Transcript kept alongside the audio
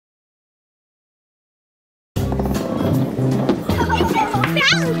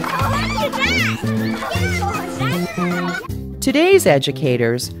Today's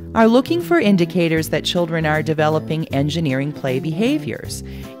educators are looking for indicators that children are developing engineering play behaviors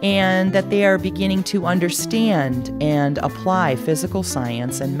and that they are beginning to understand and apply physical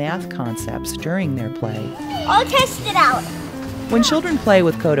science and math concepts during their play. I'll test it out. When children play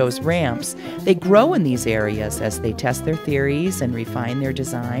with Kodo's ramps, they grow in these areas as they test their theories and refine their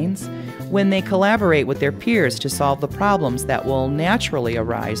designs, when they collaborate with their peers to solve the problems that will naturally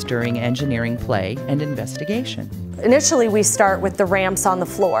arise during engineering play and investigation. Initially, we start with the ramps on the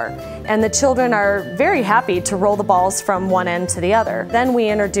floor, and the children are very happy to roll the balls from one end to the other. Then we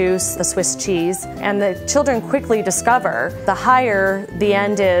introduce the Swiss cheese, and the children quickly discover the higher the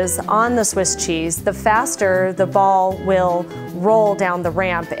end is on the Swiss cheese, the faster the ball will roll down the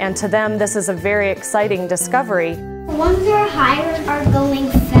ramp, and to them this is a very exciting discovery. The ones that are higher are going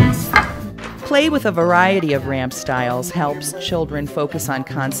faster. Play with a variety of ramp styles helps children focus on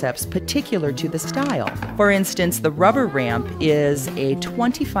concepts particular to the style. For instance, the rubber ramp is a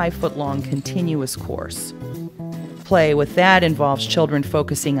 25-foot-long continuous course. Play with that involves children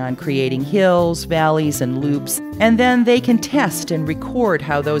focusing on creating hills, valleys, and loops, and then they can test and record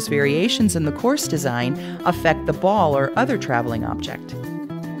how those variations in the course design affect the ball or other traveling object.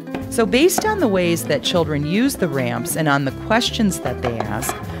 So based on the ways that children use the ramps and on the questions that they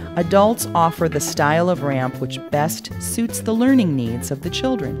ask, adults offer the style of ramp which best suits the learning needs of the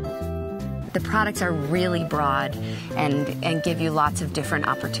children. The products are really broad and give you lots of different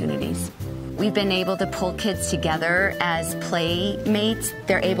opportunities. We've been able to pull kids together as playmates.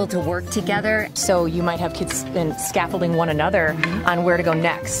 They're able to work together. So you might have kids scaffolding one another on where to go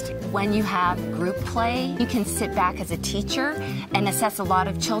next. When you have group play, you can sit back as a teacher and assess a lot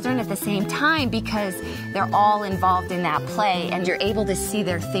of children at the same time because they're all involved in that play and you're able to see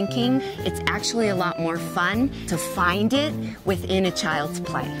their thinking. It's actually a lot more fun to find it within a child's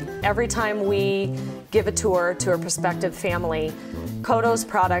play. Every time we give a tour to a prospective family, Kodo's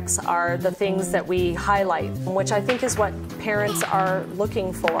products are the things that we highlight, which I think is what parents are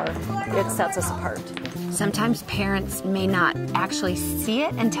looking for. It sets us apart. Sometimes parents may not actually see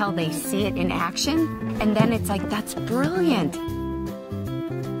it until they see it in action, and then it's like, that's brilliant.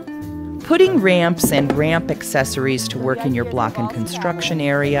 Putting ramps and ramp accessories to work in your block and construction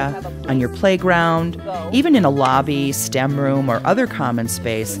area, on your playground, even in a lobby, STEM room, or other common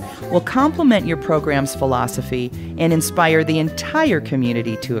space will complement your program's philosophy and inspire the entire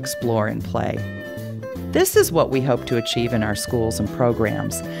community to explore and play. This is what we hope to achieve in our schools and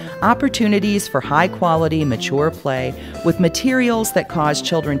programs: opportunities for high-quality, mature play with materials that cause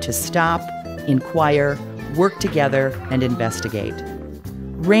children to stop, inquire, work together, and investigate.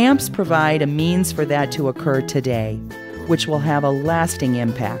 Ramps provide a means for that to occur today, which will have a lasting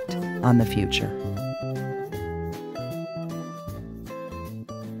impact on the future.